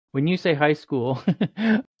When you say high school,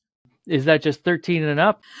 is that just 13 and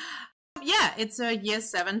up? Yeah, it's a year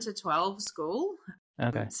 7 to 12 school.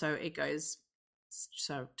 Okay. So it goes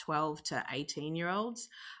 12 to 18-year-olds.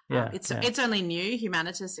 Yeah, it's only new.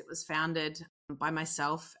 Humanitas, it was founded by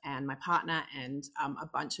myself and my partner and a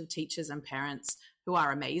bunch of teachers and parents who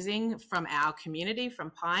are amazing from our community,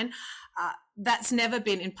 from Pine. That's never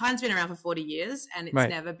been, and Pine's been around for 40 years, and it's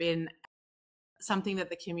never been something that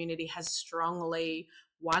the community has strongly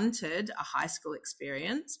wanted a high school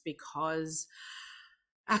experience, because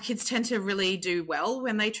our kids tend to really do well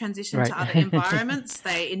when they transition to other environments.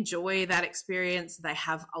 They enjoy that experience. They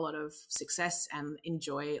have a lot of success and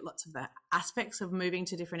enjoy lots of the aspects of moving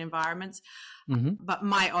to different environments. But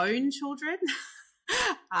my own children,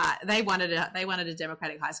 they wanted a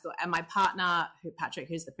democratic high school. And my partner, Patrick,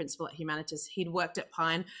 who's the principal at Humanitas, he'd worked at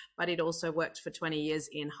Pine, but he'd also worked for 20 years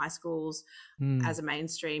in high schools as a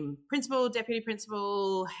mainstream principal, deputy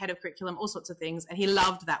principal, head of curriculum, all sorts of things. And he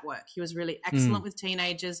loved that work. He was really excellent with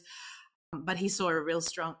teenagers, but he saw a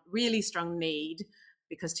really strong need,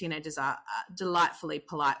 because teenagers are delightfully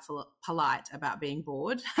polite about being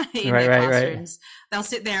bored in their classrooms. They'll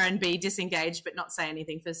sit there and be disengaged but not say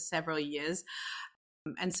anything for several years.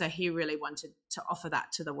 And so he really wanted to offer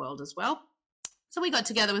that to the world as well. So we got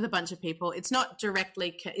together with a bunch of people. It's not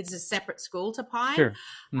directly, it's a separate school to Pine,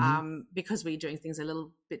 because we're doing things a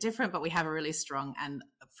little bit different, but we have a really strong and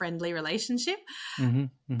friendly relationship.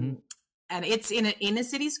 And it's in an inner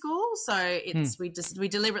city school, so it's we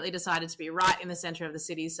deliberately decided to be right in the center of the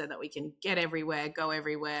city so that we can get everywhere, go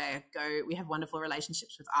everywhere. We have wonderful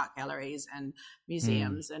relationships with art galleries and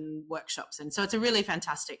museums and workshops, and so it's a really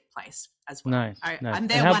fantastic place as well. Nice. I'm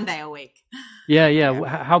there 1 day a week. Yeah.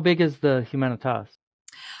 How big is the Humanitas?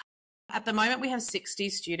 At the moment, we have 60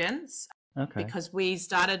 students. Okay. Because we're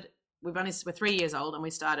 3 years old, and we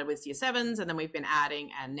started with year 7s, and then we've been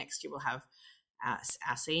adding, and next year we'll have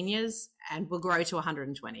our seniors, and we'll grow to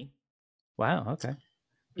 120. Wow. Okay.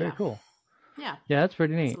 Very cool. Yeah. Yeah, that's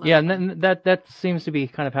pretty neat. Yeah, and that seems to be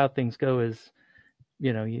kind of how things go. Is,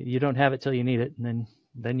 you don't have it till you need it, and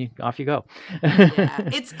then off you go.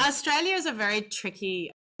 Australia is a very tricky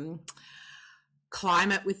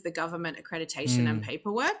climate with the government accreditation and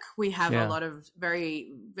paperwork. We have a lot of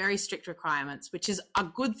very, very strict requirements, which is a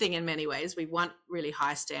good thing in many ways. We want really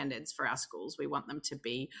high standards for our schools. We want them to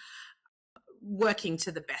be working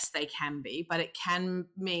to the best they can be, but it can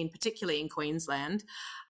mean, particularly in Queensland,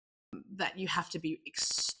 that you have to be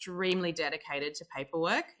extremely dedicated to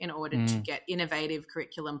paperwork in order to get innovative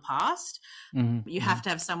curriculum passed. You have to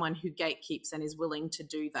have someone who gatekeeps and is willing to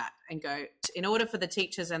do that and go, in order for the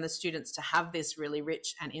teachers and the students to have this really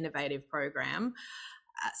rich and innovative program,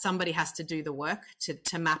 somebody has to do the work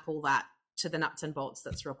to map all that to the nuts and bolts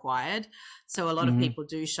that's required. So a lot of people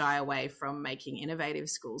do shy away from making innovative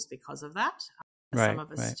schools because of that. Some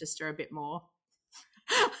of us just are a bit more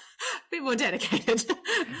dedicated to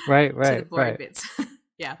the boring bits.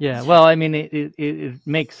 Yeah. Well, I mean, it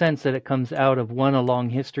makes sense that it comes out of a long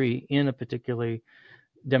history in a particularly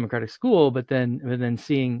democratic school, but then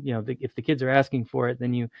seeing, if the kids are asking for it,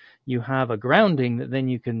 then you have a grounding that then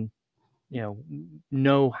you can,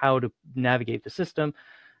 know how to navigate the system.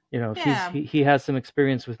 He has some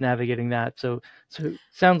experience with navigating that. So it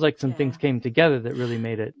sounds like some things came together that really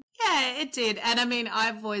made it. Yeah, it did. And I mean,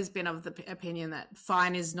 I've always been of the opinion that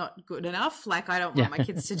fine is not good enough. Like, I don't want my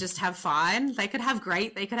kids to just have fine. They could have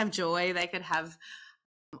great, they could have joy, they could have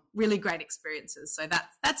really great experiences. So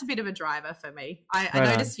that's a bit of a driver for me. I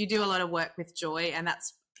notice you do a lot of work with joy, and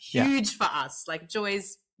that's huge for us. Like,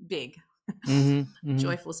 joy's big.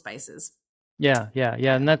 Joyful spaces. Yeah.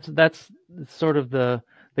 And that's sort of the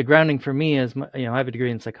grounding for me is, I have a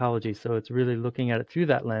degree in psychology, so it's really looking at it through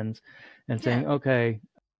that lens and saying, okay,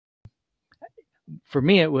 for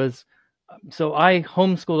me it was, so I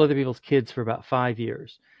homeschooled other people's kids for about 5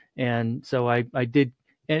 years. And so I did,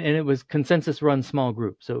 and it was consensus run small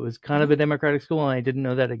group. So it was kind of a democratic school, and I didn't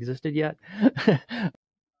know that existed yet.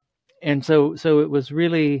 And so it was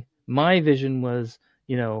really, my vision was,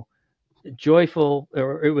 joyful,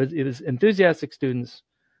 or it was enthusiastic students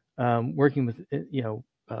working with,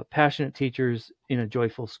 passionate teachers in a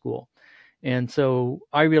joyful school. And so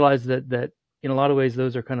I realized that in a lot of ways,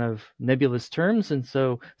 those are kind of nebulous terms. And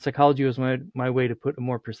so psychology was my way to put a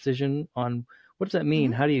more precision on, what does that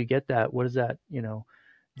mean? How do you get that? What does that,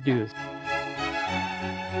 do?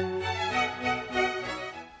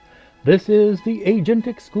 This is the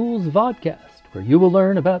Agentic Schools Podcast, where you will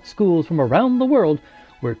learn about schools from around the world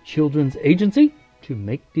where children's agency to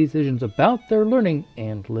make decisions about their learning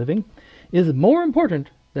and living is more important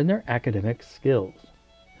than their academic skills.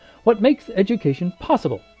 What makes education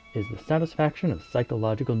possible is the satisfaction of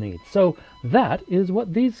psychological needs. So that is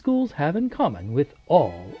what these schools have in common with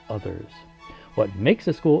all others. What makes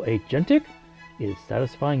a school agentic is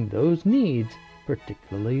satisfying those needs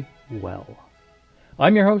particularly well.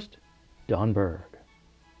 I'm your host, Don Berg.